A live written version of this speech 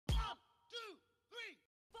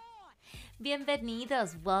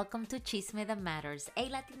Bienvenidos. Welcome to Chisme that Matters, a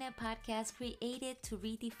Latina podcast created to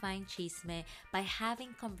redefine chisme by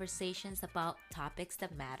having conversations about topics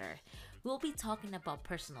that matter. We'll be talking about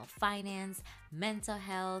personal finance, mental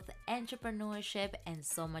health, entrepreneurship, and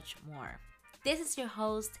so much more. This is your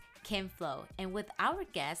host, Kim Flo, and with our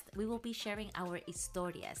guest, we will be sharing our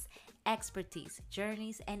historias, expertise,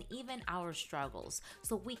 journeys, and even our struggles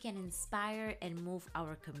so we can inspire and move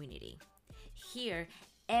our community. Here,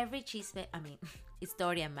 every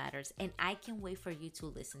historia matters, and I can't wait for you to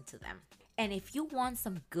listen to them. And if you want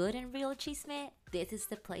some good and real chisme, this is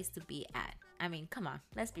the place to be at. Come on,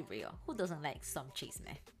 let's be real. Who doesn't like some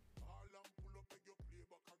chisme?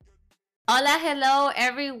 Hola, hello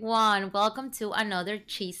everyone. Welcome to another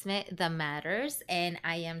Chisme that Matters. And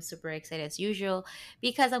I am super excited as usual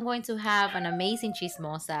because I'm going to have an amazing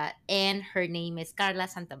chismosa, and her name is Carla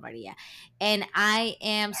Santamaria. And I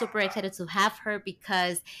am super excited to have her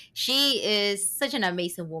because she is such an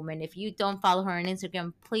amazing woman. If you don't follow her on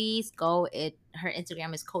Instagram, please go. Her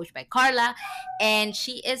Instagram is Coach by Carla, and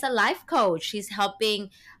she is a life coach. She's helping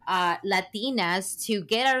Latinas to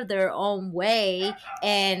get out of their own way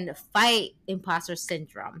and fight imposter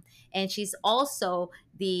syndrome. And she's also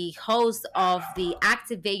the host of the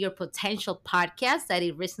Activate Your Potential podcast that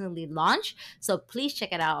it recently launched. So please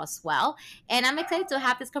check it out as well. And I'm excited to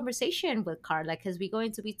have this conversation with Carla because we're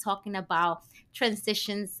going to be talking about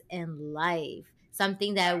transitions in life.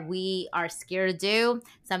 Something that we are scared to do,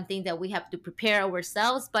 something that we have to prepare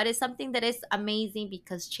ourselves, but it's something that is amazing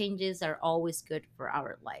because changes are always good for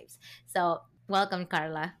our lives. So, welcome,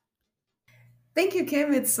 Carla. Thank you,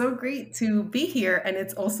 Kim. It's so great to be here. And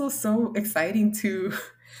it's also so exciting to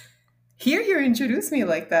hear you introduce me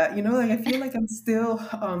like that. I feel like I'm still,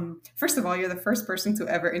 first of all, you're the first person to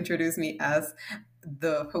ever introduce me as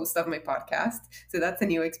the host of my podcast. So that's a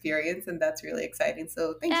new experience and that's really exciting.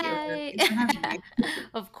 So thank you. And Yay! thanks for having me.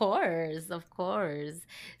 Of course, of course.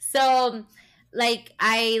 So,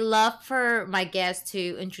 I love for my guests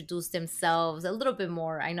to introduce themselves a little bit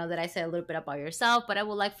more. I know that I said a little bit about yourself, but I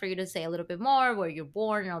would like for you to say a little bit more, where you're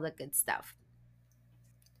born and all that good stuff.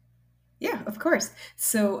 Yeah, of course.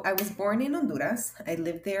 So I was born in Honduras. I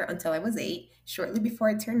lived there until I was 8. Shortly before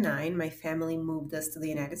I turned 9, my family moved us to the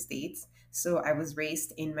United States. So I was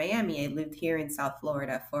raised in Miami. I lived here in South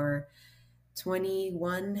Florida for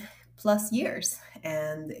 21 plus years,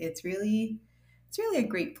 and it's really a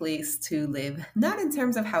great place to live, not in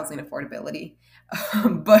terms of housing affordability,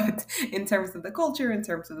 but in terms of the culture, in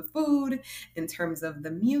terms of the food, in terms of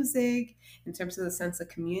the music, in terms of the sense of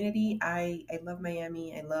community. I love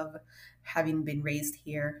Miami. I love having been raised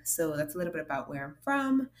here. So that's a little bit about where I'm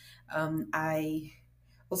from. I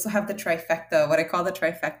also have the trifecta, what I call the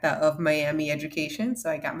trifecta of Miami education. So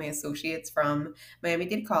I got my associates from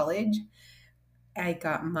Miami-Dade College. I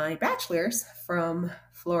got my bachelor's from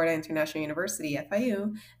Florida International University,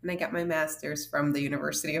 FIU, and I got my master's from the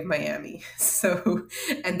University of Miami. So,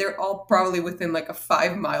 and they're all probably within like a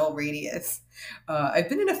 5 mile radius. I've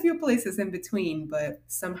been in a few places in between, but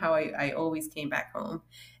somehow I always came back home.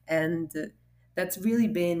 And that's really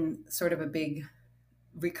been sort of a big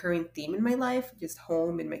recurring theme in my life, just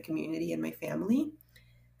home and my community and my family.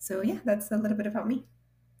 So, yeah, that's a little bit about me.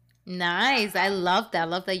 Nice. I love that. I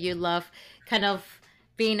love that you love kind of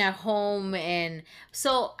being at home. And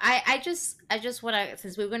so I just want to,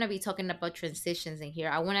 since we're going to be talking about transitions in here,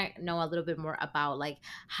 I want to know a little bit more about like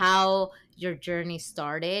how your journey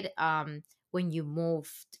started when you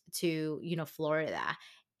moved to, Florida.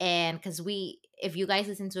 And because if you guys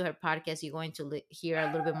listen to her podcast, you're going to hear a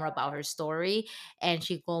little bit more about her story, and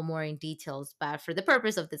she go more in details. But for the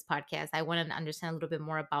purpose of this podcast, I want to understand a little bit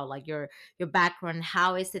more about like your background.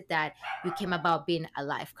 How is it that you came about being a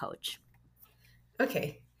life coach?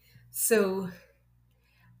 Okay. So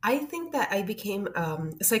I think that I became,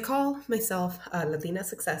 so I call myself a Latina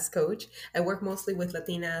success coach. I work mostly with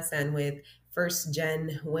Latinas and with first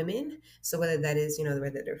gen women. So whether that is,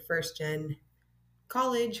 whether they're first gen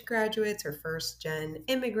college graduates or first gen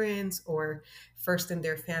immigrants or first in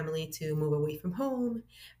their family to move away from home,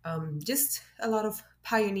 just a lot of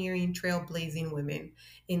pioneering, trailblazing women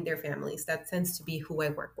in their families. That tends to be who I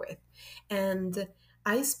work with. And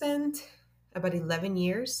I spent about 11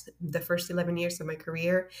 years, the first 11 years of my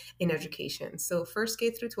career in education. So first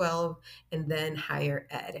K through 12 and then higher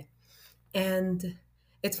ed. And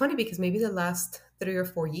it's funny because maybe the last 3 or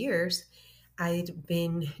 4 years, I'd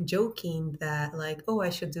been joking that, like, oh, I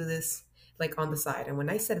should do this like on the side. And when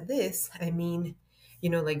I said this, I mean,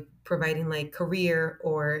 like providing like career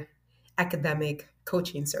or academic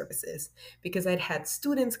coaching services because I'd had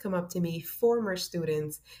students come up to me, former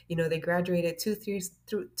students, they graduated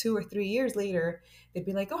 2 or 3 years later. They'd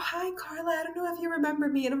be like, "Oh, hi, Carla. I don't know if you remember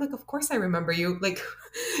me." And I'm like, "Of course I remember you. Like,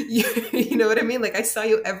 you know what I mean? Like, I saw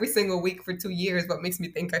you every single week for 2 years. What makes me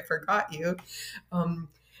think I forgot you?" Um,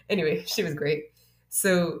 anyway, she was great.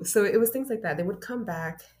 So it was things like that. They would come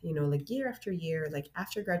back, like year after year, like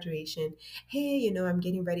after graduation. "Hey, I'm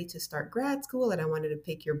getting ready to start grad school and I wanted to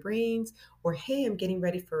pick your brains." Or, "Hey, I'm getting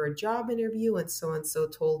ready for a job interview and so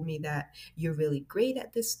told me that you're really great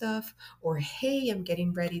at this stuff." Or, "Hey, I'm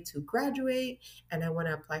getting ready to graduate and I want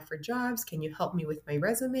to apply for jobs. Can you help me with my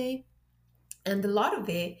resume?" And a lot of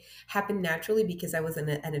it happened naturally because I was an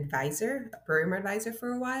advisor, a program advisor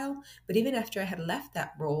for a while. But even after I had left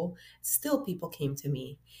that role, still people came to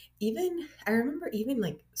me. I remember even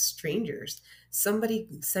like strangers. Somebody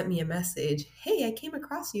sent me a message, "Hey, I came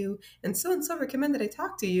across you and so recommended I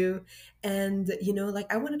talk to you. And,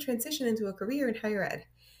 like I want to transition into a career in higher ed."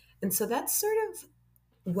 And so that's sort of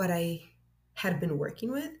what I had been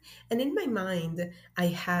working with. And in my mind, I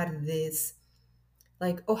had this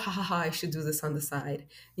like, "Oh, ha ha ha, I should do this on the side."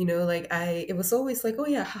 It was always like, "Oh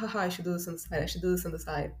yeah, ha ha ha, I should do this on the side. I should do this on the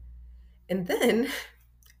side." And then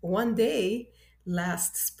one day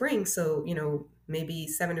last spring, so, maybe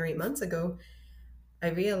 7 or 8 months ago, I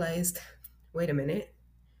realized, wait a minute,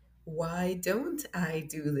 why don't I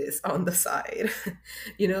do this on the side?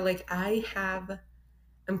 Like I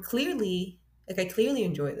clearly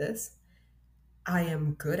enjoy this. I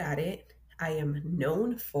am good at it. I am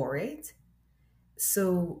known for it.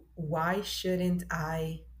 So why shouldn't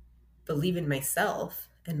I believe in myself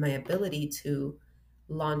and my ability to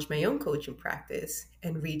launch my own coaching practice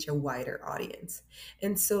and reach a wider audience?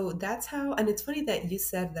 And so that's how, and it's funny that you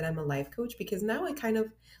said that I'm a life coach because now I kind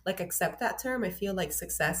of like accept that term. I feel like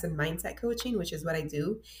success and mindset coaching, which is what I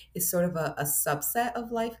do, is sort of a subset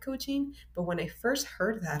of life coaching. But when I first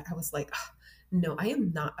heard that, I was like, "Ah, no, I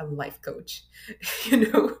am not a life coach." you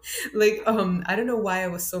know, I don't know why I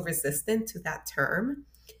was so resistant to that term.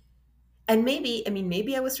 And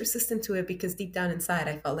maybe I was resistant to it because deep down inside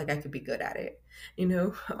I felt like I could be good at it,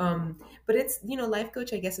 but it's, life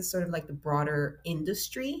coach, I guess, is sort of like the broader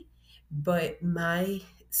industry. But my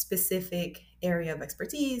specific area of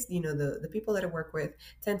expertise, the people that I work with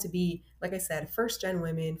tend to be, like I said, first gen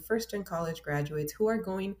women, first gen college graduates who are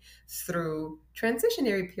going through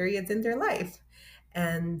transitionary periods in their life.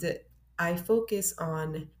 And I focus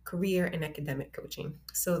on career and academic coaching.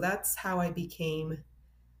 So that's how I became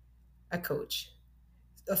a coach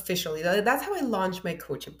officially. That's how I launched my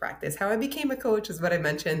coaching practice. How I became a coach is what I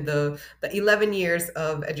mentioned, the 11 years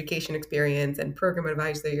of education experience and program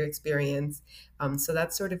advisory experience. So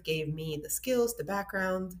that sort of gave me the skills, the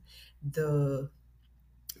background, the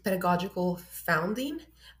pedagogical founding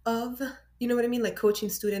of, you know what I mean, like coaching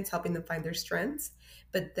students, helping them find their strengths.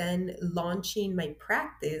 But then launching my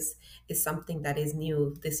practice is something that is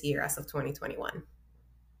new this year as of 2021.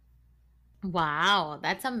 Wow,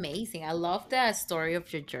 that's amazing. I love the story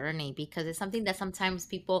of your journey because it's something that sometimes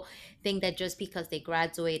people think that just because they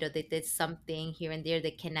graduate or they did something here and there, they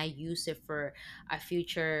cannot use it for a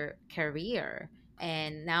future career.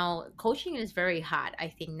 And now coaching is very hot, I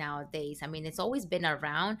think, nowadays. I mean, it's always been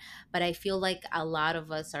around, but I feel like a lot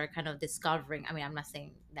of us are kind of discovering. I mean, I'm not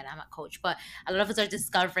saying that I'm a coach, but a lot of us are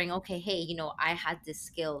discovering, okay, hey, I had these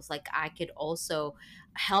skills. Like, I could also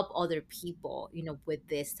help other people, with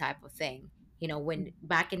this type of thing. When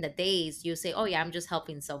back in the days you say, "Oh yeah, I'm just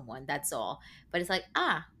helping someone, that's all." But it's like,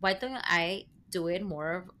 why don't I do it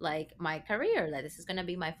more of like my career? Like, this is going to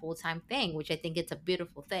be my full-time thing, which I think it's a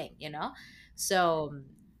beautiful thing. So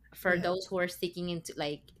for Yeah. those who are sticking into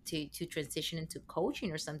like to transition into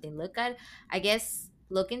coaching or something, look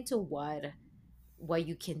into what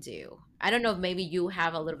you can do. I don't know if maybe you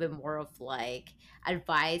have a little bit more of like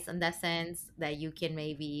advice in that sense that you can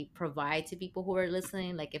maybe provide to people who are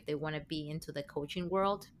listening, like if they want to be into the coaching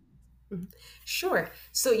world. Mhm. Sure.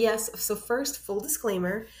 So yes. So first, full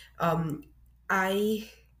disclaimer, um, I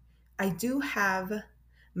I do have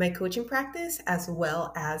my coaching practice as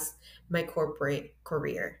well as my corporate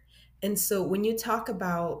career. And so when you talk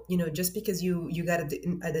about, just because you got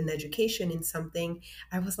an education in something,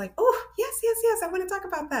 I was like, "Oh, yes, yes, yes, I want to talk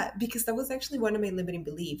about that," because that was actually one of my limiting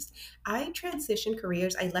beliefs. I transitioned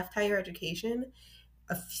careers. I left higher education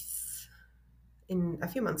a in a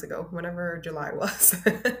few months ago, whenever July was.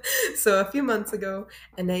 So a few months ago,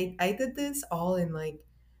 and I did this all in like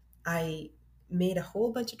I made a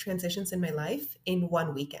whole bunch of transitions in my life in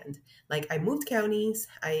one weekend. Like I moved counties.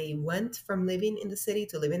 I went from living in the city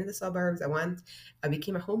to living in the suburbs. I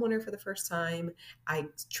became a homeowner for the first time. I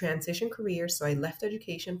transitioned careers. So I left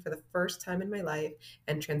education for the first time in my life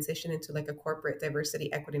and transitioned into like a corporate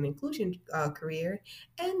diversity, equity, and inclusion career.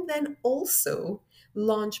 And then also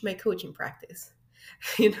launched my coaching practice.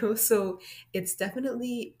 So it's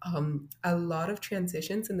definitely a lot of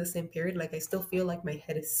transitions in the same period. Like I still feel like my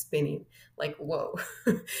head is spinning, like whoa.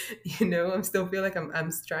 I'm still feel like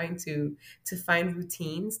I'm trying to find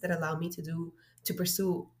routines that allow me to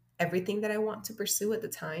pursue everything that I want to pursue at the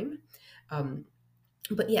time.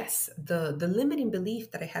 But yes, the limiting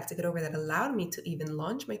belief that I had to get over that allowed me to even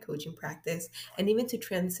launch my coaching practice and even to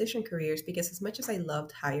transition careers, because as much as I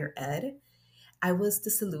loved higher ed, I was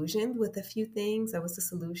disillusioned with a few things. I was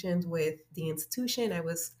disillusioned with the institution. I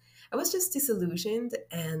was just disillusioned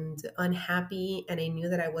and unhappy, and I knew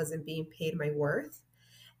that I wasn't being paid my worth.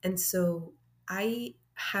 And so I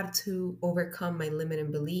had to overcome my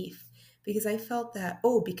limiting belief, because I felt that,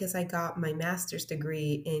 oh, because I got my master's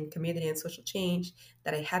degree in community and social change,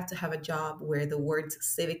 that I had to have a job where the words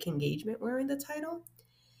civic engagement were in the title.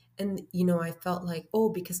 And, I felt like, oh,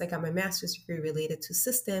 because I got my master's degree related to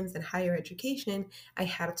systems and higher education, I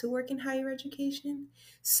had to work in higher education.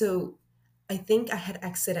 So I think I had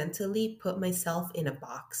accidentally put myself in a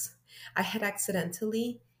box. I had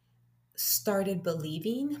accidentally started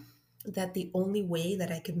believing that the only way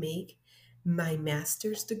that I could make my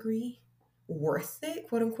master's degree worth it,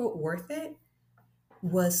 quote unquote, worth it,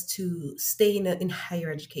 was to stay in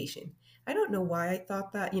higher education. I don't know why I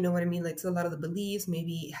thought that, you know what I mean? Like, so a lot of the beliefs,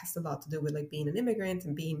 maybe it has a lot to do with like being an immigrant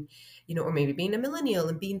and being, or maybe being a millennial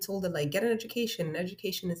and being told that like get an education and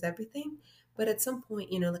education is everything. But at some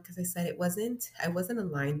point, like as I said, I wasn't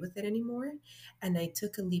aligned with it anymore. And I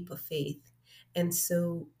took a leap of faith. And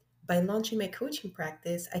so by launching my coaching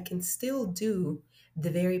practice, I can still do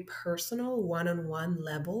the very personal one-on-one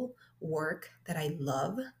level work that I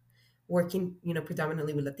love, working,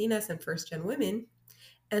 predominantly with Latinas and first gen women.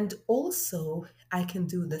 And also, I can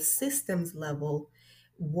do the systems level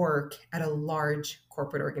work at a large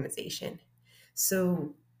corporate organization.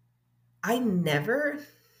 So I never,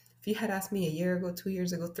 if you had asked me a year ago, 2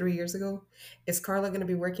 years ago, 3 years ago, is Carla going to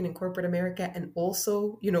be working in corporate America and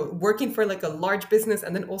also, working for like a large business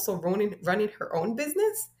and then also running her own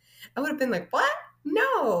business? I would have been like, what?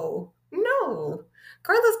 No, no.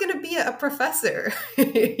 Carla's going to be a professor,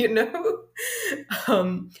 you know?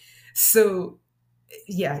 Um, so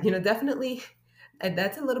yeah, definitely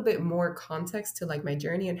that's a little bit more context to like my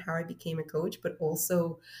journey and how I became a coach, but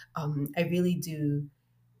also I really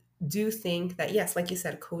do think that yes, like you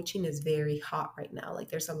said, coaching is very hot right now. Like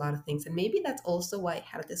there's a lot of things, and maybe that's also why I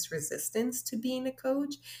had this resistance to being a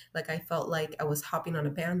coach. Like I felt like I was hopping on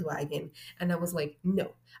a bandwagon, and I was like,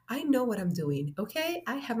 no, I know what I'm doing. Okay,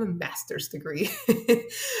 I have a master's degree.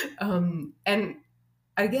 And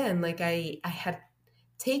again, like I had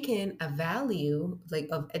taken a value like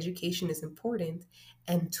of education is important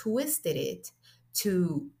and twisted it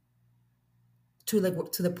to to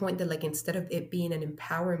the point that like instead of it being an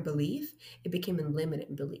empowering belief, it became a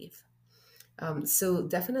limiting belief. So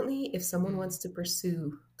definitely, if someone Mm. wants to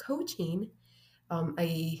pursue coaching,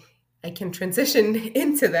 I can transition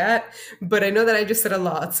into that. But I know that I just said a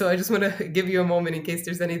lot, so I just want to give you a moment in case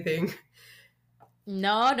there's anything.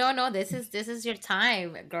 No, no, no. This is your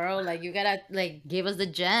time, girl. Like you gotta like give us the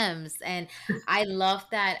gems. And I love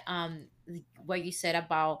that what you said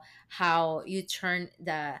about how you turn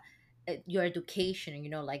the your education,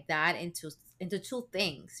 like that into two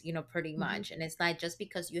things, pretty Mhm. much. And it's not just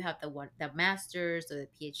because you have the masters or the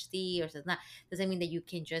PhD or something, not doesn't mean that you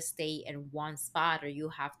can just stay in one spot or you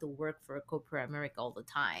have to work for corporate America all the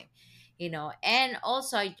time. And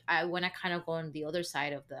also I want to kind of go on the other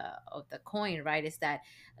side of the coin, right? Is that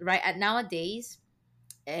right at nowadays,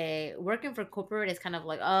 working for corporate is kind of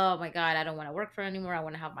like, oh my god, I don't want to work for anymore, I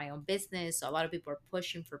want to have my own business. So a lot of people are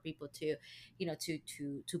pushing for people to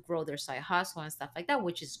to grow their side hustle and stuff like that,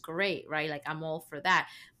 which is great, right? Like I'm all for that.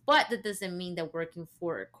 But that doesn't mean that working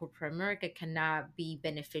for corporate America cannot be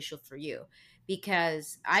beneficial for you,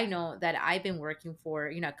 because I know that I've been working for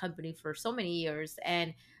a company for so many years,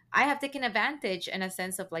 and I have taken advantage in a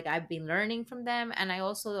sense of like I've been learning from them, and I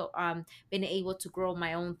also been able to grow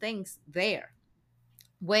my own things there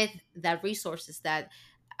with the resources that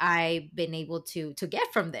I've been able to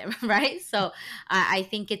get from them, right? So I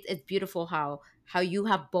think it's beautiful how you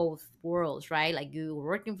have both worlds, right? Like you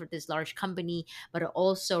working for this large company, but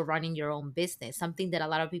also running your own business, something that a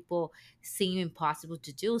lot of people seem impossible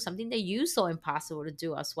to do, something that you saw impossible to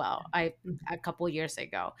do as well. I A couple years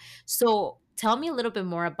ago. So tell me a little bit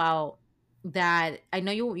more about. that I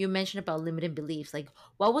know you mentioned about limiting beliefs. Like,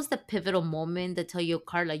 what was the pivotal moment that tell you,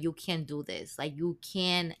 Carla, you can't do this? Like, you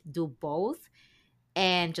can do both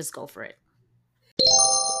and just go for it.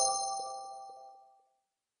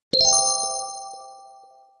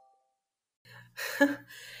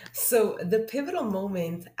 So the pivotal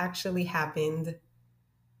moment actually happened.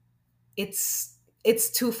 It's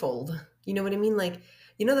twofold. You know what I mean? Like,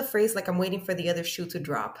 you know the phrase like I'm waiting for the other shoe to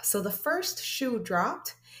drop. So the first shoe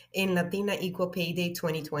dropped in Latina Equal Pay Day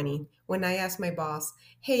 2020 when I asked my boss,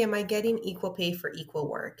 "Hey, am I getting equal pay for equal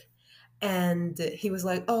work?" And he was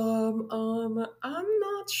like, I'm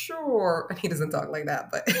not sure. And he doesn't talk like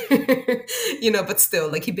that, but but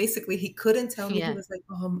still, like he couldn't tell me. He Yeah. was like,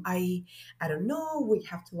 I don't know. We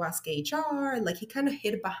have to ask HR. Like he kind of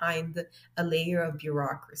hid behind a layer of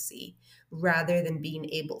bureaucracy rather than being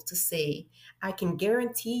able to say, I can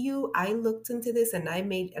guarantee you, I looked into this and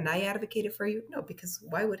I advocated for you. No, because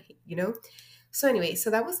why would he? So anyway,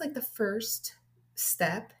 so that was like the first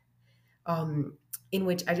step um, in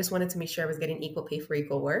which I just wanted to make sure I was getting equal pay for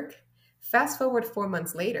equal work. Fast forward 4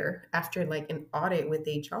 months later, after like an audit with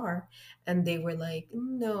HR, and they were like,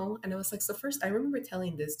 no. And I was like, so first, I remember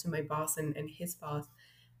telling this to my boss and his boss.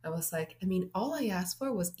 I was like, I mean, all I asked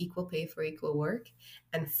for was equal pay for equal work.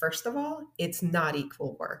 And first of all, it's not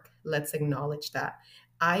equal work. Let's acknowledge that.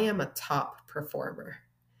 I am a top performer.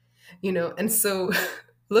 And so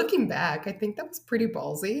looking back, I think that was pretty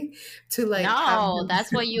ballsy to like have No, them.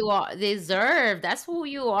 that's what you are deserve. That's who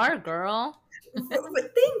you are, girl.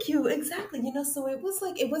 But thank you. Exactly. So it was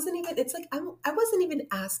like, it wasn't even, it's like, I wasn't even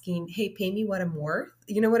asking, hey, pay me what I'm worth.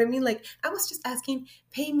 You know what I mean? Like, I was just asking,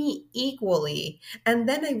 pay me equally. And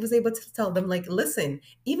then I was able to tell them, like, listen,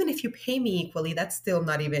 even if you pay me equally, that's still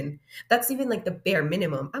not even, that's even like the bare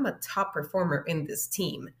minimum. I'm a top performer in this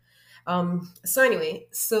team. So anyway,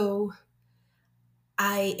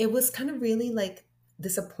 it was kind of really like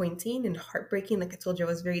disappointing and heartbreaking. Like I told you, I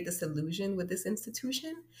was very disillusioned with this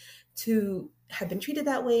institution to have been treated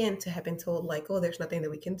that way and to have been told, like, oh, there's nothing that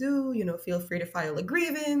we can do, feel free to file a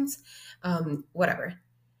grievance, whatever.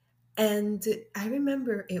 And I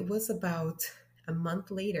remember it was about a month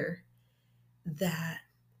later that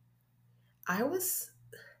I was,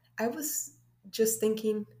 I was just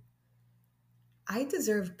thinking, I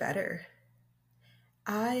deserve better.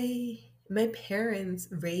 My parents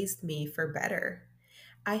raised me for better.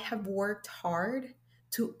 I have worked hard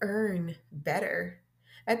to earn better.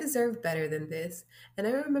 I deserve better than this. And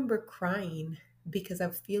I remember crying because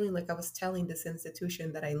I'm feeling like I was telling this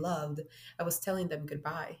institution that I loved, I was telling them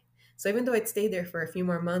goodbye. So even though I'd stay there for a few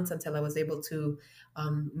more months until I was able to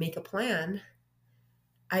make a plan,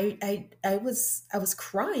 I was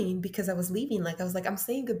crying because I was leaving. Like I was like, I'm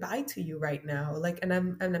saying goodbye to you right now. Like, and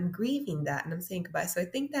I'm grieving that, and I'm saying goodbye. So I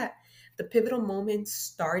think that the pivotal moment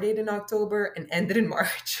started in October and ended in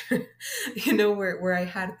March. where I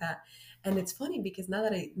had that, and it's funny because now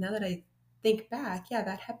that I think back, yeah,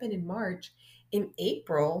 that happened in March. In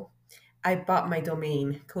April, I bought my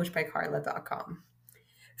domain coachbycarla.com.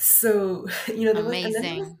 So there was, and then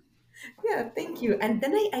there was Amazing. yeah, thank you. And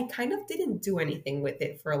then I kind of didn't do anything with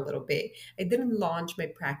it for a little bit. I didn't launch my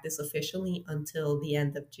practice officially until the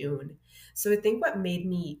end of June. So I think what made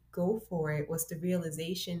me go for it was the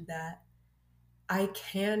realization that I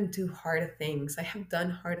can do hard things. I have done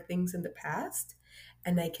hard things in the past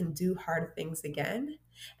and I can do hard things again.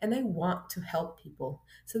 And I want to help people.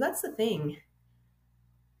 So that's the thing.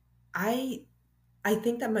 I I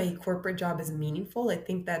think that my corporate job is meaningful. I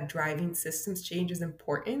think that driving systems change is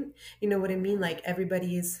important. You know what I mean? Like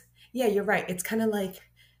everybody is, yeah, you're right. It's kind of like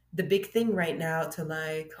the big thing right now to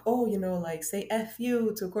like, oh, like say F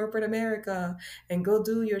you to corporate America and go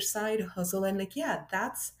do your side hustle. And like, yeah,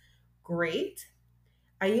 that's great.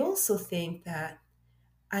 I also think that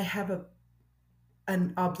I have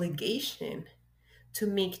an obligation to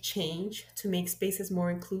make change, to make spaces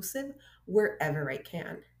more inclusive wherever I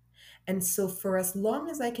can. And so, for as long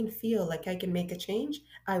as I can feel like I can make a change,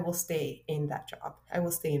 I will stay in that job. I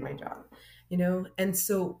will stay in my job. And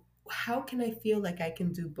so, how can I feel like I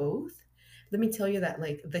can do both? Let me tell you that,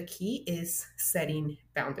 like, the key is setting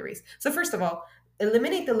boundaries. So, first of all,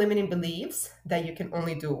 eliminate the limiting beliefs that you can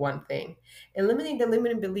only do one thing. Eliminate the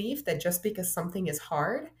limiting belief that just because something is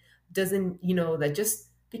hard doesn't, that just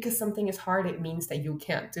because something is hard, it means that you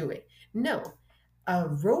can't do it. No, a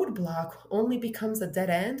roadblock only becomes a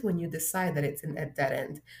dead end when you decide that it's a dead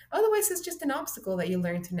end. Otherwise, it's just an obstacle that you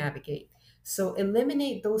learn to navigate. So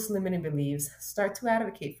eliminate those limiting beliefs, start to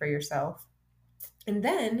advocate for yourself, and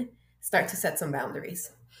then start to set some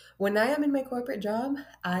boundaries. When I am in my corporate job,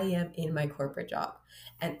 I am in my corporate job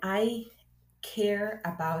and I care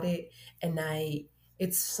about it and I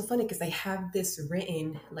it's so funny because I have this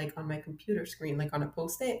written like on my computer screen, like on a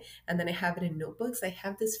post-it, and then I have it in notebooks. I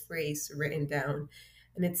have this phrase written down,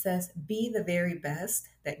 and it says, "Be the very best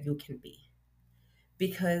that you can be."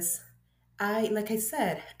 Because like I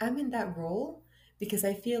said, I'm in that role because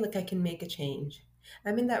I feel like I can make a change.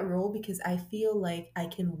 I'm in that role because I feel like I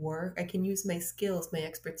can work, I can use my skills, my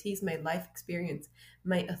expertise, my life experience,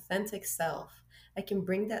 my authentic self. I can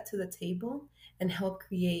bring that to the table and help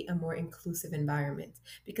create a more inclusive environment.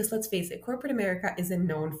 Because let's face it, corporate America isn't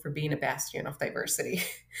known for being a bastion of diversity.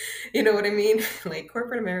 You know what I mean? Like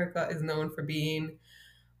corporate America is known for being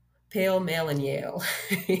pale, male, and Yale.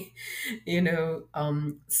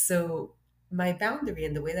 So my boundary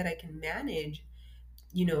and the way that I can manage,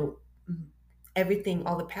 you know, everything,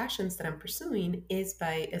 all the passions that I'm pursuing is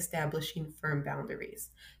by establishing firm boundaries.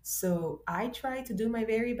 So I try to do my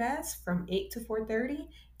very best from 8 to 4:30,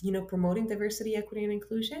 promoting diversity, equity, and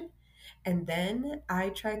inclusion. And then I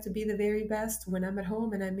try to be the very best when I'm at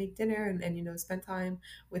home and I make dinner and spend time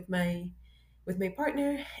with my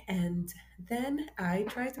partner. And then I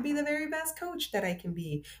try to be the very best coach that I can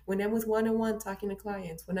be when I'm with one-on-one talking to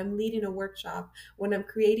clients, when I'm leading a workshop, when I'm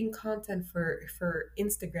creating content for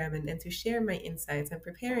Instagram and to share my insights and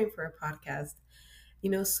preparing for a podcast.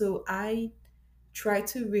 So I try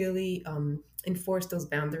to really enforce those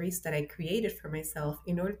boundaries that I created for myself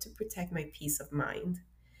in order to protect my peace of mind.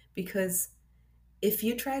 Because if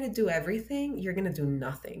you try to do everything, you're going to do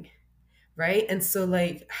nothing, right? And so,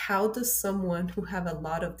 like, how does someone who have a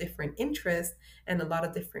lot of different interests and a lot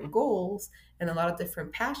of different goals and a lot of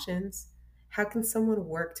different passions, how can someone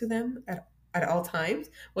work to them at all times?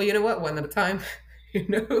 Well, you know what? One at a time. you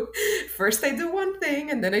know First I do one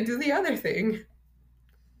thing and then I do the other thing.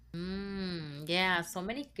 Yeah, so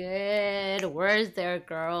many good words there,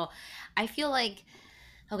 girl. I feel like,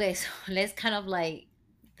 okay, so let's kind of like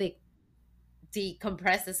de-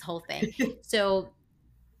 decompress this whole thing. So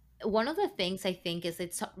one of the things I think is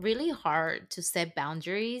it's really hard to set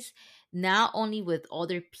boundaries, not only with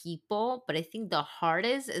other people, but I think the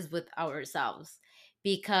hardest is with ourselves,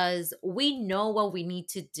 because we know what we need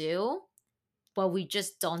to do, but we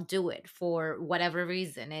just don't do it for whatever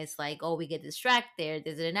reason. It's like, oh, we get distracted,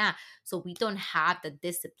 this and that. So we don't have the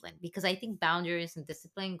discipline, because I think boundaries and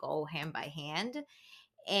discipline go hand by hand.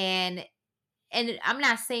 And I'm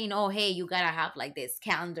not saying, oh, hey, you gotta have like this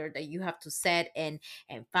calendar that you have to set and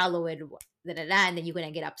follow it, and then you're gonna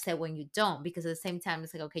get upset when you don't. Because at the same time,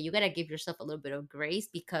 it's like, okay, you gotta give yourself a little bit of grace,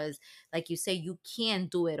 because, like you say, you can't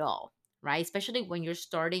do it all, right? Especially when you're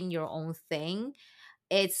starting your own thing,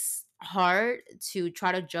 it's hard to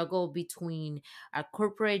try to juggle between a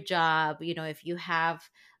corporate job, if you have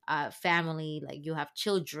a family, like you have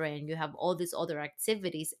children, you have all these other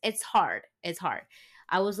activities. It's hard.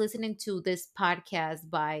 I was listening to this podcast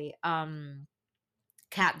by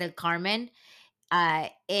Kat del Carmen,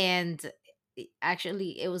 and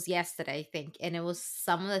actually it was yesterday, I think, and it was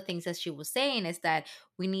some of the things that she was saying is that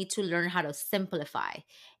we need to learn how to simplify.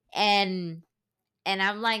 And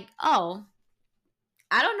I'm like, oh,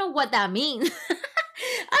 I don't know what that means.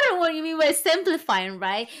 I don't know what you mean by simplifying,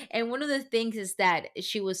 right? And one of the things is that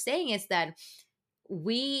she was saying is that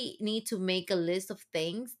we need to make a list of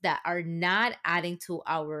things that are not adding to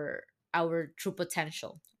our true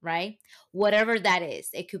potential, right? Whatever that is.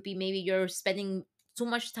 It could be maybe you're spending too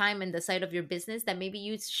much time in the side of your business that maybe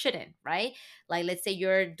you shouldn't, right? Like, let's say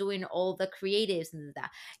you're doing all the creatives and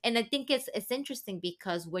that. And I think it's interesting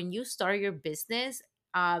because when you start your business,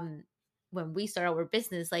 um when we start our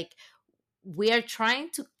business, like, we are trying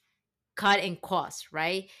to cut in costs,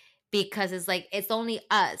 right? Because it's like it's only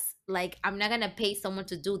us. Like, I'm not gonna pay someone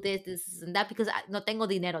to do this and that, because no tengo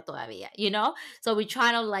dinero todavía, So we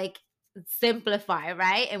try to like simplify,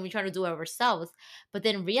 right? And we try to do it ourselves, but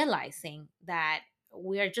then realizing that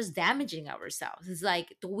we are just damaging ourselves. It's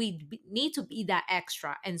like, do we need to be that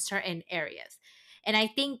extra in certain areas? And I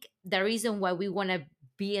think the reason why we want to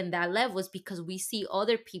be in that level is because we see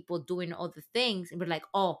other people doing other things and we're like,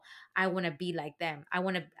 oh, I want to be like them. I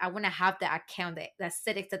want to have the account, the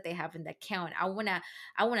aesthetics that they have in the account. I want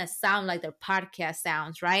to sound like their podcast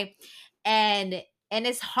sounds, right? And and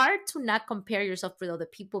it's hard to not compare yourself with other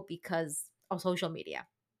people because of social media,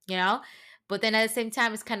 you know? But then at the same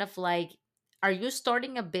time, it's kind of like, are you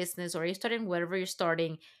starting a business, or are you starting whatever you're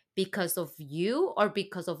starting because of you, or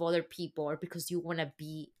because of other people, or because you want to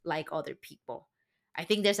be like other people? I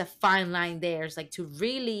think there's a fine line there. It's like to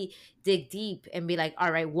really dig deep and be like, all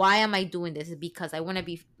right, why am I doing this? Is it because I want to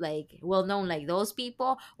be like well known like those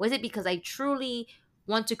people? Or is it because I truly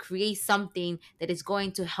want to create something that is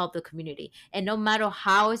going to help the community? And no matter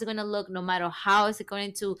how it's going to look, no matter how it's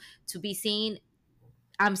going to be seen,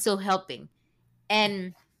 I'm still helping.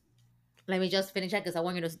 And let me just finish that because I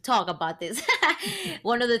want you to talk about this.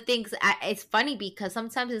 One of the things, it's funny because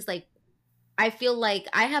sometimes it's like I feel like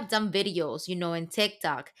I have done videos, in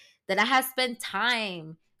TikTok that I have spent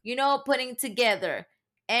time, putting together,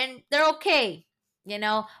 and they're okay,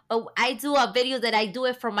 But I do a video that I do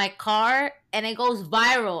it from my car and it goes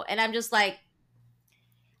viral, and I'm just like,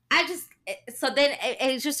 so then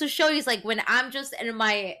it's just to show you, it's like when I'm just in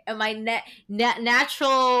my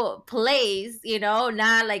natural place,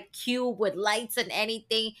 not like cute with lights and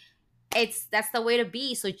anything. That's the way to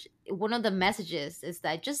be. So one of the messages is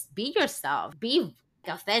that just be yourself, be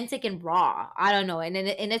authentic and raw. I don't know, and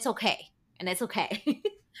it's okay, and it's okay.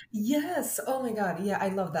 Yes. Oh my God. Yeah, I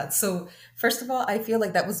love that. So, first of all, I feel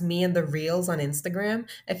like that was me and the reels on Instagram.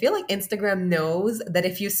 I feel like Instagram knows that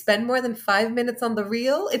if you spend more than 5 minutes on the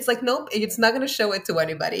reel, it's like, nope, it's not going to show it to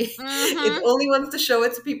anybody. It Hmm. only wants to show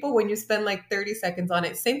it to people when you spend like 30 seconds on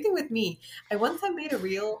it. Same thing with me. I one time made a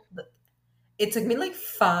reel. It took me like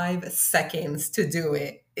 5 seconds to do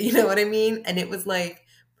it. You know what I mean? And it was like,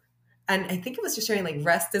 and I think it was just sharing like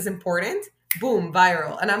rest is important. Boom,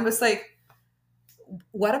 viral. And I'm just like,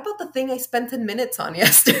 what about the thing I spent 10 minutes on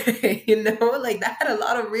yesterday? Like that had a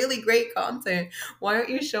lot of really great content. Why aren't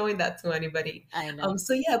you showing that to anybody? I know.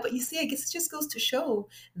 So yeah, but you see, I guess it just goes to show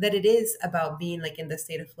that it is about being like in the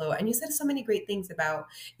state of flow. And you said so many great things about,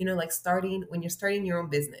 like starting when you're starting your own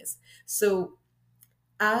business. So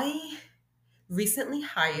I recently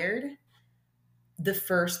hired the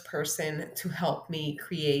first person to help me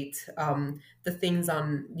create the things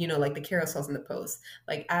on like the carousels and the posts.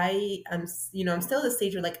 Like I'm still at the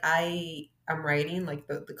stage where like I'm writing like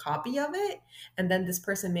the copy of it, and then this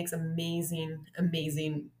person makes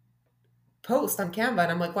amazing post on Canva,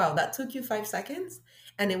 and I'm like, wow, that took you 5 seconds,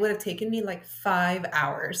 and it would have taken me like 5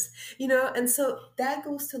 hours, and so that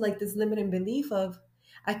goes to like this limiting belief of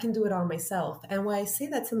I can do it all myself. And why I say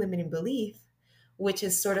that's a limiting belief, which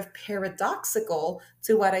is sort of paradoxical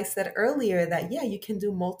to what I said earlier, that yeah, you can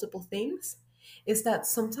do multiple things, is that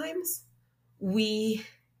sometimes we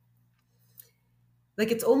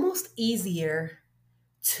like it's almost easier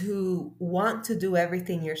to want to do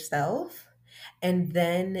everything yourself and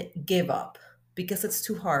then give up because it's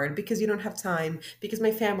too hard, because you don't have time, because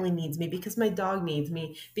my family needs me, because my dog needs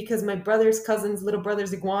me, because my brother's cousin's little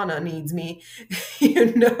brother's iguana needs me,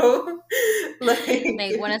 you know? Like,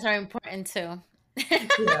 Like when it's are important too.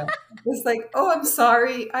 yeah. It's like, oh, I'm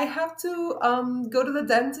sorry. I have to go to the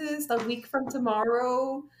dentist a week from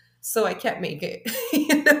tomorrow, so I can't make it.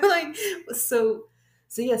 Like so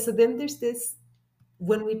yeah, so then there's this,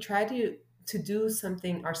 when we try to do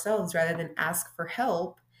something ourselves rather than ask for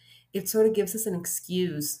help, it sort of gives us an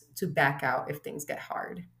excuse to back out if things get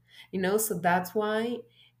hard. So that's why,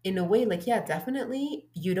 in a way, like, yeah, definitely,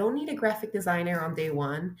 you don't need a graphic designer on day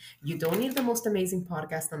one. You don't need the most amazing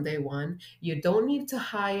podcast on day one. You don't need to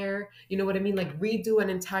hire, you know what I mean, like redo an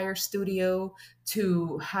entire studio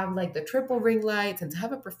to have like the triple ring lights and to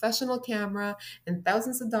have a professional camera and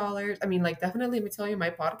thousands of dollars. I mean, like, definitely, let me tell you, my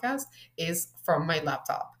podcast is from my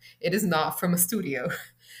laptop. It is not from a studio.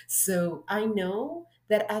 So I know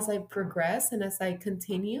that as I progress and as I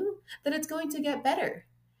continue, that it's going to get better.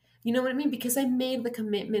 You know what I mean? Because I made the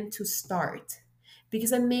commitment to start,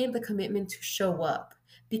 because I made the commitment to show up,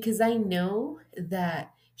 because I know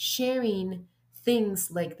that sharing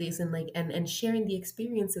things like this and and sharing the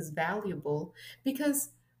experience is valuable. Because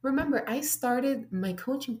remember, I started my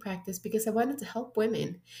coaching practice because I wanted to help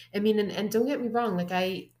women. I mean, and don't get me wrong, like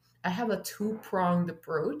I have a two-pronged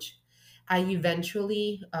approach. I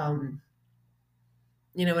eventually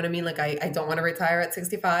you know what I mean? Like I don't want to retire at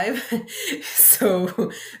 65.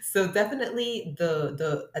 So definitely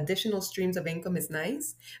the additional streams of income is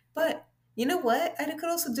nice. But you know what I could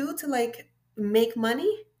also do to like make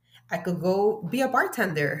money? I could go be a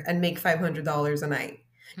bartender and make $500 a night.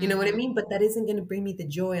 You know what I Hmm. mean? But that isn't going to bring me the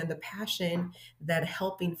joy and the passion that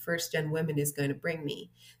helping first gen women is going to bring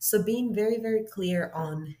me. So being very, very clear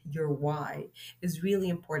on your why is really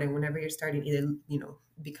important whenever you're starting either,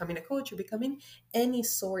 becoming a coach or becoming any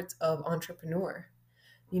sort of entrepreneur.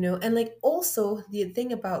 And like also the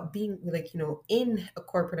thing about being like, in a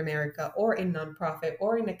corporate America or in nonprofit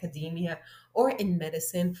or in academia or in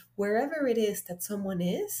medicine, wherever it is that someone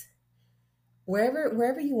is,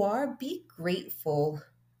 wherever you are, be grateful,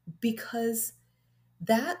 because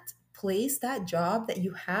that place, that job that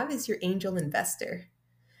you have is your angel investor.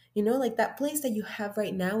 Like that place that you have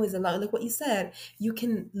right now is a lot, like what you said, you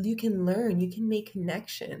can learn, you can make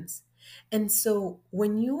connections. And so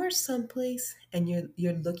when you are someplace and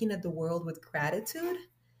you're looking at the world with gratitude,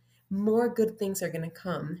 more good things are going to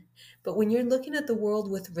come. But when you're looking at the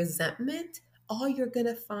world with resentment, all you're going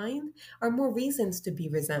to find are more reasons to be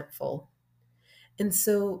resentful. And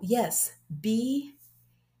so, yes, be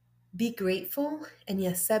grateful, and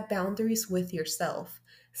yes, set boundaries with yourself.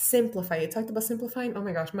 Simplify. You talked about simplifying. Oh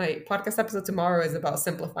my gosh, my podcast episode tomorrow is about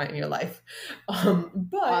simplifying your life.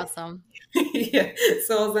 But Awesome. yeah,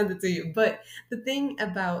 so I'll send it to you. But the thing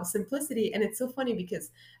about simplicity, and it's so funny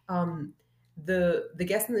because um, the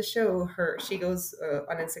guest in the show, she goes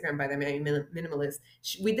on Instagram by the name Minimalist.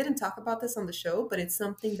 We didn't talk about this on the show, but it's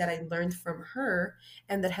something that I learned from her,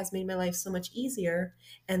 and that has made my life so much easier,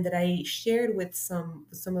 and that I shared with some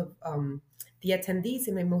of the attendees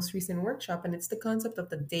in my most recent workshop, and it's the concept of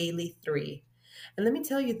the daily three. And let me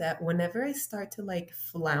tell you that whenever I start to like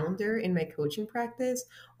flounder in my coaching practice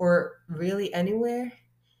or really anywhere,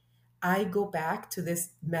 I go back to this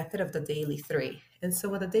method of the daily three. And so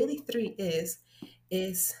what the daily three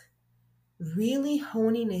is really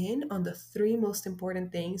honing in on the three most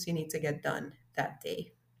important things you need to get done that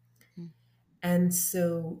day. And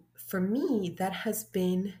so for me, that has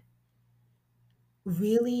been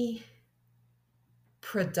really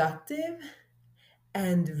productive,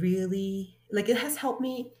 and really like it has helped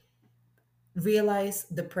me realize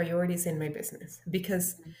the priorities in my business,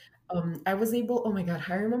 because I was able, oh my God,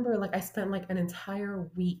 I remember like I spent like an entire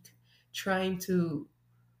week trying to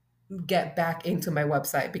get back into my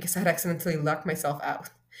website because I'd accidentally locked myself out,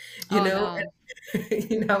 you Oh know?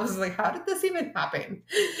 no. I was like, how did this even happen?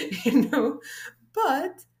 You know?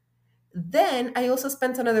 But then I also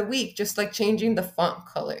spent another week just like changing the font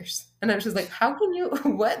colors. And I was just like, how can you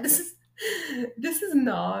what? This is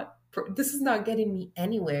not getting me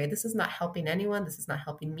anywhere. This is not helping anyone. This is not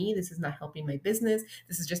helping me. This is not helping my business.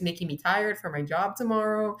 This is just making me tired for my job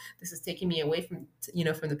tomorrow. This is taking me away from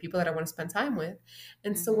from the people that I want to spend time with.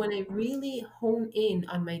 And so Mm-hmm. when I really hone in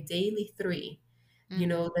on my daily three, Mm-hmm.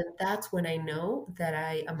 then that's when I know that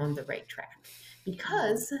I am on the right track, Mm-hmm.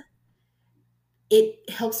 because it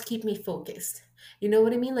helps keep me focused. You know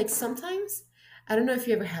what I mean? Like sometimes, I don't know if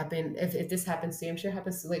you ever happen, if this happens to you, I'm sure it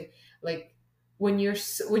happens to like when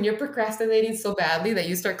when you're procrastinating so badly that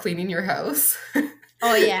you start cleaning your house.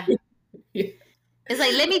 Oh yeah. Yeah. It's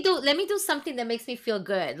like let me do something that makes me feel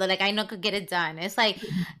good. Like I know I could get it done. It's like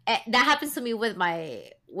that happens to me with my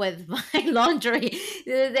laundry.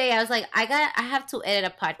 The other day I was like, I have to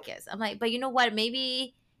edit a podcast. I'm like, but you know what?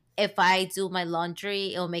 Maybe if I do my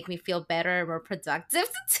laundry, it'll make me feel better, more productive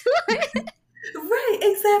to do it. Right,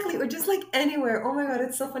 exactly. Or just like anywhere. Oh my God,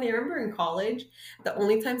 it's so funny. I remember in college, the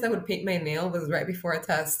only times I would paint my nail was right before a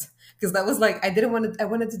test. Because that was like, I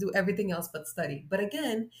wanted to do everything else but study. But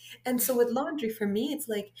again, and so with laundry, for me, it's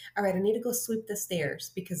like, all right, I need to go sweep the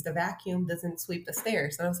stairs because the vacuum doesn't sweep the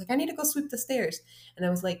stairs. And I was like, I need to go sweep the stairs. And I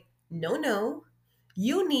was like, no, no,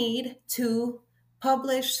 you need to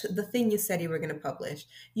publish the thing you said you were going to publish.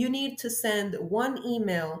 You need to send one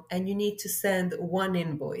email and you need to send one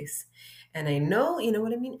invoice. And I know, you know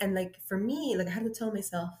what I mean? And like for me, like I had to tell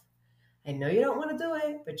myself, I know you don't want to do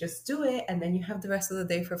it, but just do it. And then you have the rest of the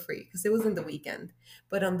day for free because it was in the weekend.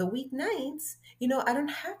 But on the weeknights, I don't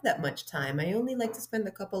have that much time. I only like to spend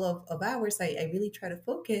a couple of hours. I really try to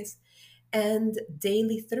focus, and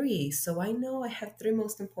daily three. So I know I have three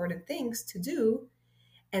most important things to do,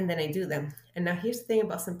 and then I do them. And now here's the thing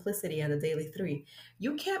about simplicity and the daily three.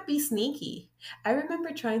 You can't be sneaky. I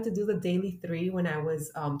remember trying to do the daily three when I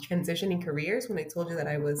was transitioning careers, when I told you that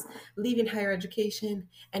I was leaving higher education,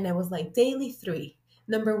 and I was like, daily three.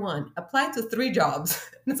 Number one, apply to three jobs.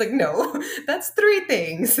 And it's like, no, that's three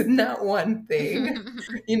things, not one thing.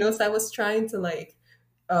 So I was trying to like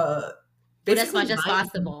uh Put as much basically as mind.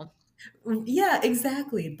 possible. Yeah,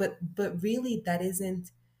 exactly. But really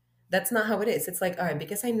that's not how it is. It's like, all right,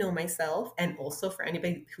 because I know myself, and also for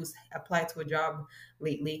anybody who's applied to a job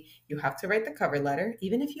lately, you have to write the cover letter.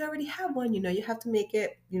 Even if you already have one, you have to make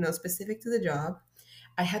it, specific to the job.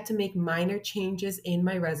 I had to make minor changes in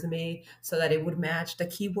my resume so that it would match the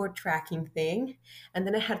keyboard tracking thing. And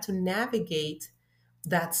then I had to navigate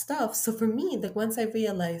that stuff. So for me, like once I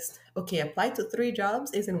realized, okay, apply to three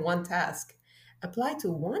jobs isn't one task. Apply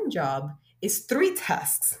to one job is three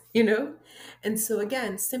tasks. And so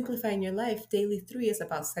again, simplifying your life, daily three is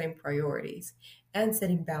about setting priorities and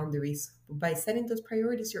setting boundaries. By setting those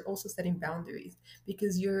priorities, you're also setting boundaries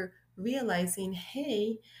because you're realizing,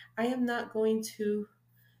 hey, I am not going to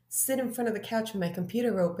sit in front of the couch with my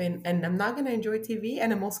computer open, and I'm not going to enjoy TV,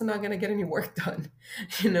 and I'm also not going to get any work done.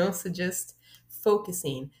 So just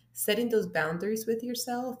focusing, setting those boundaries with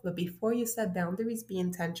yourself. But before you set boundaries, be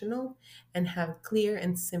intentional and have clear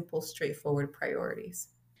and simple, straightforward priorities.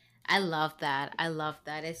 I love that. I love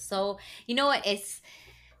that. It's so, you know what?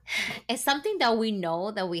 It's something that we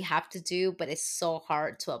know that we have to do, but it's so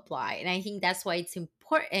hard to apply. And I think that's why it's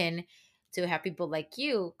important to have people like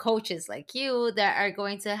you, coaches like you, that are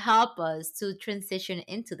going to help us to transition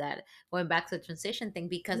into that. Going back to the transition thing,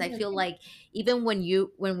 because I Yeah. feel like even when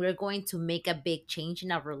we're going to make a big change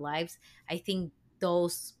in our lives, I think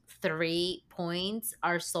those 3 points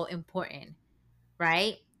are so important,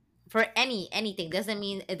 right? For anything, doesn't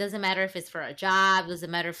mean, it doesn't matter if it's for a job, doesn't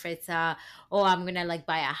matter if it's oh, I'm gonna like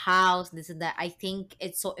buy a house, this and that. I think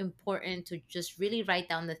it's so important to just really write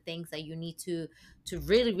down the things that you need to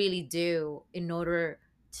really really do in order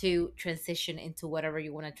to transition into whatever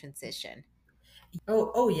you want to transition.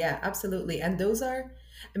 Oh yeah, absolutely. And those are,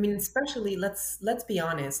 I mean, especially let's be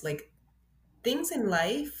honest, like things in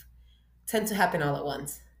life tend to happen all at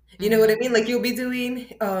once. You know what I Mm-hmm. mean? Like you'll be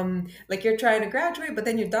doing like you're trying to graduate, but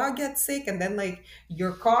then your dog gets sick and then like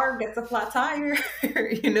your car gets a flat tire.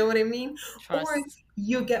 You know what I mean? Or Trust.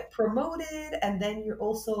 you get promoted and then you're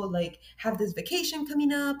also like have this vacation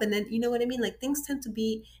coming up and then you know what I mean? Like things tend to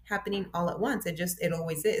be happening all at once. It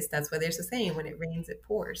always is. That's why there's a saying, when it rains it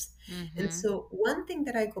pours. And Mm-hmm. so one thing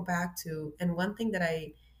that I go back to, and one thing that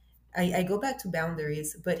I go back to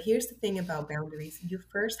boundaries, but here's the thing about boundaries. You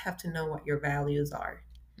first have to know what your values are.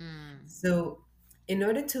 Mm. So, in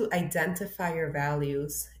order to identify your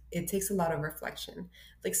values, it takes a lot of reflection.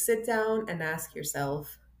 Like, sit down and ask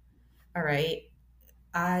yourself, all right,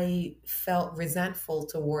 I felt resentful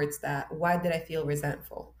towards that. Why did I feel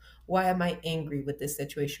resentful? Why am I angry with this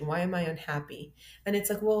situation? Why am I unhappy? And it's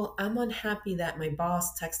like, well, I'm unhappy that my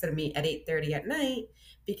boss texted me at 8:30 at night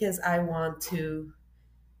because I want to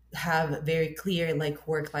have very clear like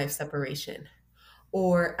work life separation.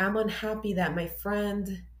 Or I'm unhappy that my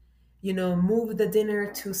friend, moved the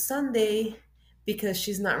dinner to Sunday because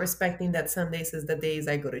she's not respecting that Sundays is the days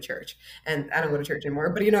I go to church. And I don't go to Mm. church anymore,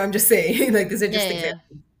 but I'm just saying, like, these are Yeah, just yeah,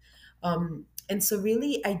 examples. And so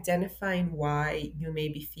really identifying why you may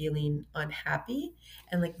be feeling unhappy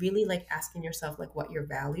and like really like asking yourself like what your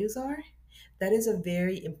values are, that is a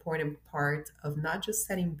very important part of not just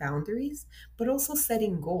setting boundaries, but also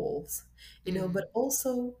setting goals, yeah. Mm. but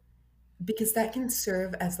also because that can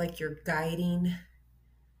serve as like your guiding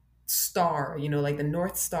star, like the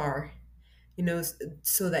North Star,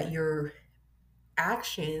 so that your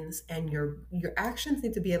actions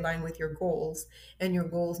need to be aligned with your goals and your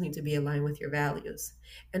goals need to be aligned with your values.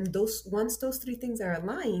 And those once those three things are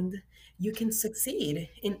aligned, you can succeed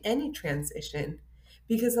in any transition.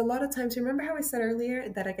 Because a lot of times, remember how I said earlier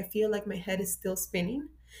that like I feel like my head is still spinning,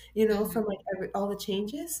 Mm-hmm. from like all the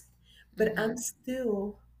changes, but Mm-hmm. I'm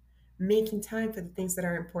still making time for the things that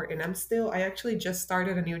are important. I actually just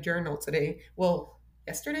started a new journal today. Well,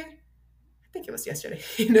 yesterday? I think it was yesterday,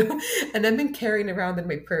 and I've been carrying around in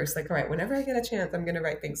my purse, like, all right, whenever I get a chance, I'm gonna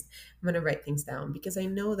write things down because I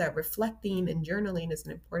know that reflecting and journaling is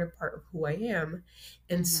an important part of who I am.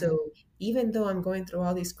 And Mm-hmm. so even though I'm going through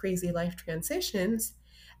all these crazy life transitions,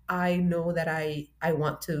 I know that I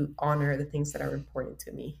want to honor the things that are important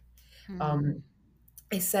to me. Mm-hmm. Um,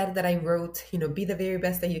 I said that I wrote, be the very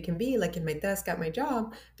best that you can be, like in my desk at my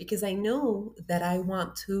job, because I know that I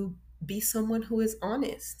want to be someone who is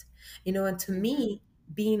honest. And to Mm-hmm. me,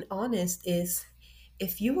 being honest is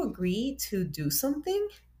if you agree to do something,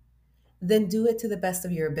 then do it to the best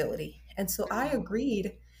of your ability. And so I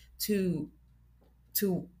agreed to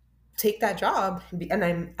to take that job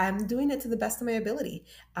and I'm doing it to the best of my ability.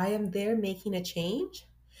 I am there making a change.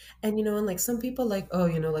 And like some people like, oh,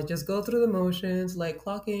 like just go through the motions, like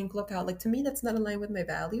clock in, clock out. Like to me, that's not aligned with my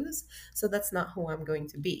values. So that's not who I'm going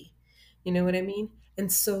to be. You know what I mean?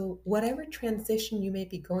 And so whatever transition you may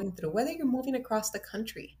be going through, whether you're moving across the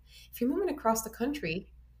country, if you're moving across the country,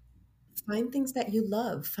 find things that you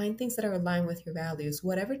love, find things that are aligned with your values.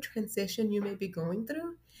 Whatever transition you may be going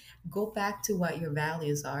through, go back to what your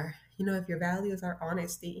values are. If your values are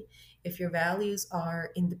honesty, if your values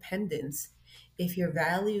are independence, if your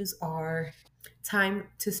values are time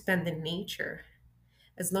to spend in nature,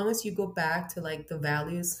 as long as you go back to like the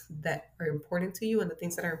values that are important to you and the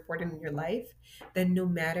things that are important in your life, then no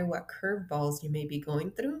matter what curveballs you may be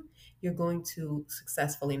going through, you're going to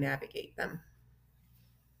successfully navigate them.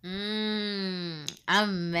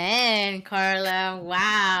 Amen, Carla.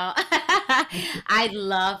 Wow. I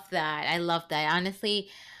love that. I love that. Honestly,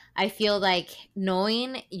 I feel like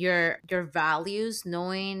knowing your values,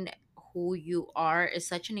 knowing who you are is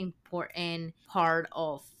such an important part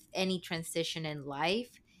of any transition in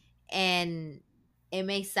life. And it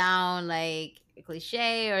may sound like a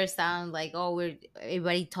cliche or sound like, oh, we're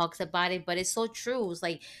everybody talks about it, but it's so true. It's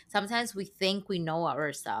like sometimes we think we know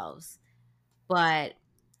ourselves, but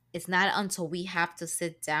it's not until we have to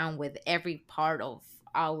sit down with every part of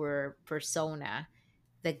our persona,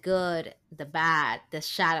 the good, the bad, the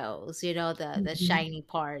shadows, the Mhm. shiny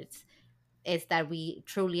parts, is that we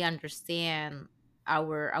truly understand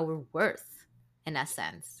our worth, in a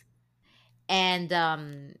sense. And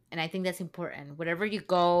I think that's important wherever you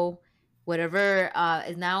go, whatever,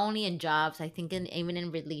 is not only in jobs, I think even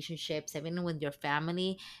in relationships, even with your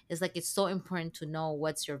family. It's like it's so important to know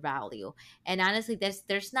what's your value. And honestly,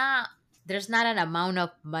 there's not an amount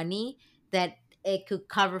of money that it could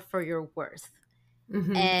cover for your worth.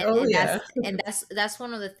 Mhm. and Oh and that's yeah. and that's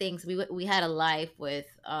one of the things we had a live with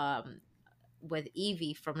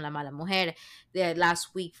Evie from La Mala Mujer there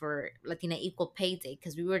last week for Latina Equal Pay Day,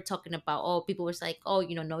 because we were talking about, oh, people were like, oh,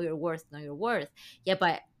 know your worth, know your worth. Yeah,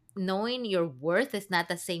 but knowing your worth is not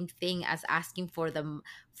the same thing as asking for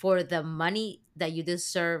the money that you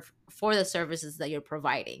deserve for the services that you're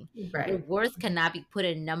providing. Your Right. worth cannot be put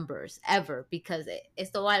in numbers ever, because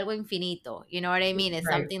it's todo algo infinito. You know what I mean? It's Right.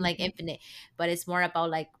 something like infinite, but it's more about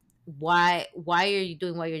like why are you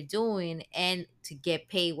doing what you're doing, and to get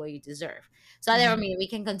paid what you deserve. So I Mhm. mean, we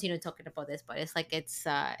can continue talking about this, but it's like it's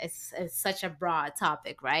such a broad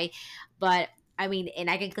topic, right? But I mean, and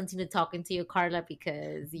I can continue talking to you, Carla,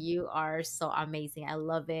 because you are so amazing. I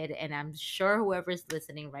love it, and I'm sure whoever's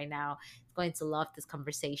listening right now is going to love this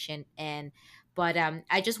conversation. And but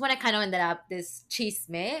I just want to kind of end up this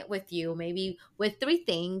chisme with you, maybe with three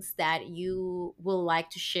things that you will like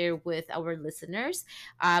to share with our listeners,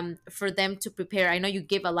 for them to prepare. I know you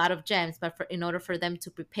give a lot of gems, but in order for them to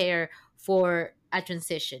prepare for a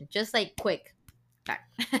transition, just like quick.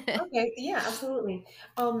 Okay. Yeah, absolutely.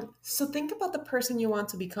 So think about the person you want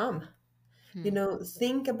to become. Hmm.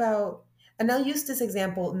 Think about, and I'll use this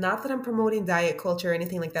example, not that I'm promoting diet culture or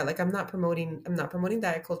anything like that. Like I'm not promoting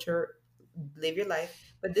diet culture, live your life,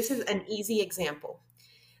 but this is an easy example.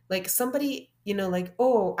 Like somebody, like,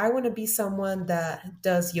 oh, I want to be someone that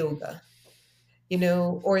does yoga,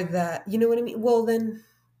 or that, you know what I mean? Well,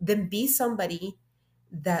 then be somebody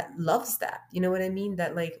that loves that. You know what I mean?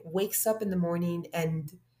 That like wakes up in the morning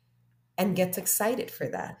and gets excited for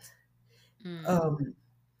that. Mm, Um,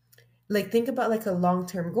 like think about like a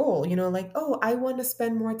long-term goal, like, oh, I want to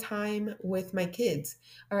spend more time with my kids.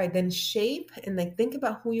 All right, then shape and like think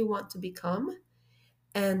about who you want to become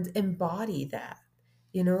and embody that.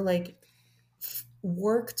 Like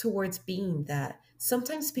work towards being that.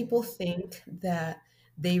 Sometimes people mm, think that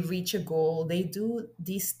they reach a goal, they do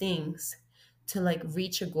these things to like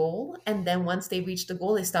reach a goal, and then once they reach the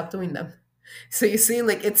goal, they stop doing them. So you see,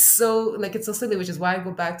 like it's so silly, which is why I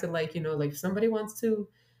go back to like, like if somebody wants to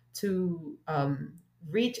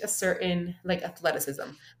reach a certain like athleticism.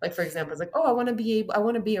 Like for example, it's like, oh, I want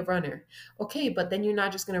to be a runner. Okay, but then you're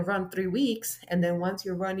not just gonna run 3 weeks, and then once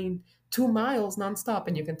you're running 2 miles nonstop,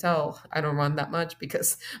 and you can tell I don't run that much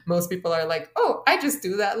because most people are like, oh, I just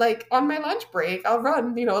do that like on my lunch break. I'll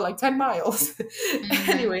run, like 10 miles.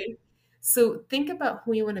 mhm, Anyway, so think about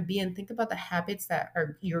who you want to be and think about the habits that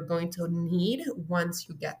are you're going to need once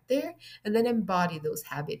you get there, and then embody those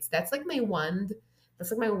habits. That's like my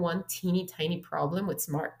one teeny tiny problem with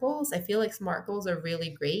SMART goals. I feel like SMART goals are really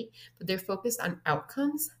great, but they're focused on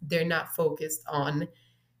outcomes. They're not focused on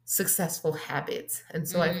successful habits. And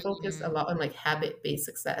so I focus a mm, lot on like habit based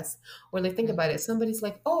success. Or like think mm, about it. Somebody's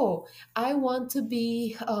like, oh, I want to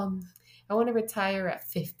be I want to retire at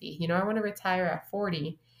 50. I want to retire at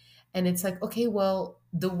 40. And it's like, okay, well,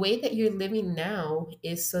 the way that you're living now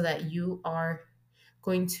is so that you are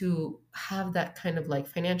going to have that kind of like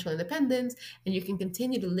financial independence, and you can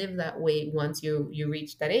continue to live that way once you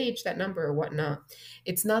reach that age, that number or whatnot.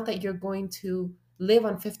 It's not that you're going to live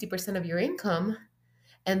on 50% of your income,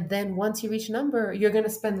 and then once you reach a number, you're going to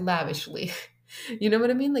spend lavishly. You know what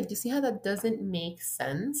I mean? Like, you see how that doesn't make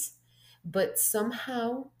sense? But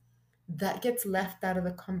somehow that gets left out of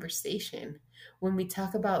the conversation when we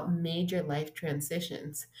talk about major life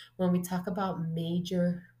transitions, when we talk about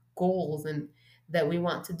major goals and that we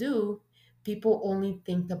want to do. People only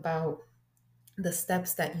think about the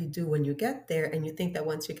steps that you do when you get there, and you think that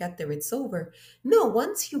once you get there it's over. No,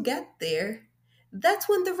 once you get there, that's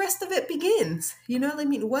when the rest of it begins. You know what I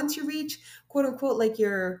mean? Once you reach, quote unquote, like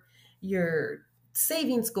your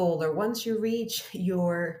savings goal, or once you reach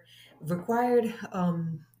your required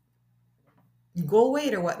goal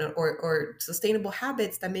weight or whatnot, or sustainable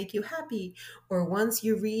habits that make you happy, or once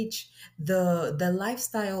you reach the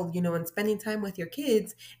lifestyle, and spending time with your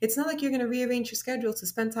kids. It's not like you're going to rearrange your schedule to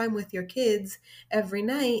spend time with your kids every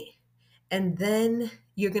night, and then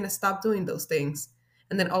you're going to stop doing those things,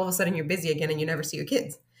 and then all of a sudden you're busy again and you never see your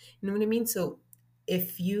kids. You know what I mean? So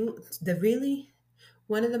if you the really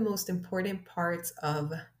one of the most important parts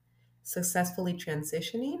of successfully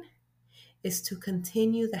transitioning is to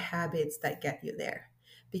continue the habits that get you there,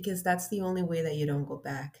 because that's the only way that you don't go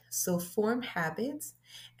back. So form habits,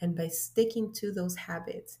 and by sticking to those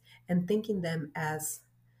habits and thinking them as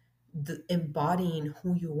embodying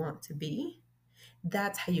who you want to be,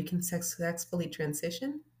 that's how you can successfully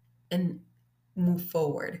transition and move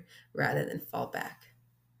forward rather than fall back.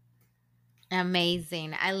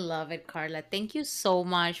 Amazing. I love it, Carla. Thank you so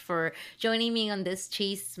much for joining me on this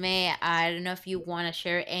chisme. I don't know if you want to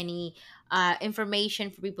share any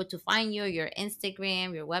information for people to find you, your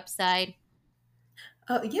Instagram, your website.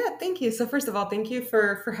 Yeah, thank you. So first of all, thank you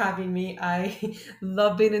for having me. I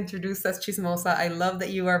love being introduced as chismosa. I love that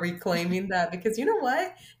you are reclaiming that, because you know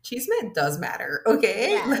what? Chisme does matter. Okay,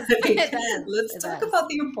 Yes, like it does. let's It talk does. about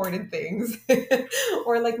the important things.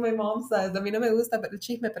 Or like my mom says, a mí no me gusta el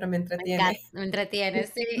chisme, pero me Me entretiene. encanta, me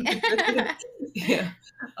entretiene, sí. Yeah.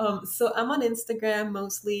 So I'm on Instagram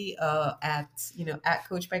mostly at at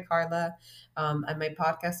Coach by Carla. And my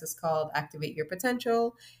podcast is called Activate Your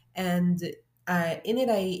Potential, and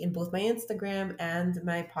in both my Instagram and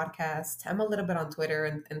my podcast, I'm a little bit on Twitter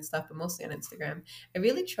and stuff, but mostly on Instagram. I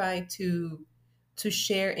really try to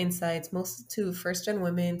share insights, mostly to first gen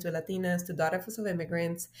women, to Latinas, to daughters of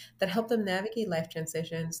immigrants, that help them navigate life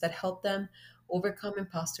transitions, that help them overcome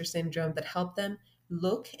imposter syndrome, that help them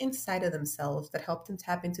look inside of themselves, that help them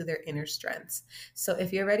tap into their inner strengths. So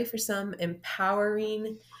if you're ready for some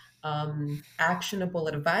empowering, actionable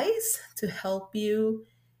advice to help you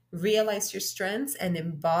realize your strengths and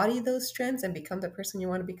embody those strengths and become the person you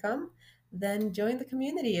want to become, then join the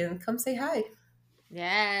community and come say hi.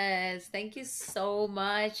 Yes, thank you so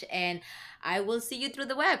much. And I will see you through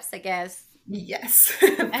the webs, I guess. Yes.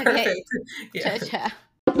 Okay. Perfect. Yeah. Ciao, ciao.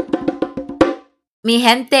 Mi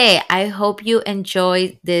gente, I hope you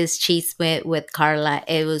enjoyed this cheese with Carla.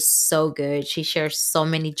 It was so good. She shares so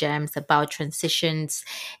many gems about transitions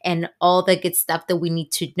and all the good stuff that we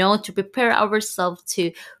need to know to prepare ourselves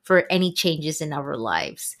to for any changes in our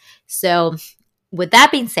lives. So with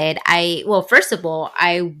that being said, first of all,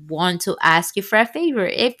 I want to ask you for a favor.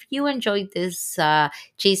 If you enjoyed this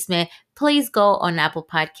chisme, please go on Apple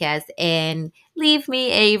Podcast and leave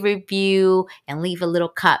me a review and leave a little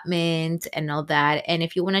comment and all that. And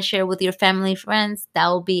if you want to share with your family friends, that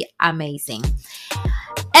will be amazing.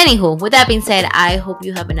 Anywho, with that being said, I hope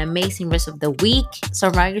you have an amazing rest of the week.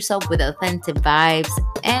 Surround yourself with authentic vibes,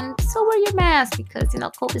 and so wear your mask because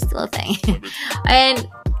COVID is still a thing. And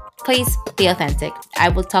please be authentic. I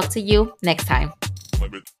will talk to you next time.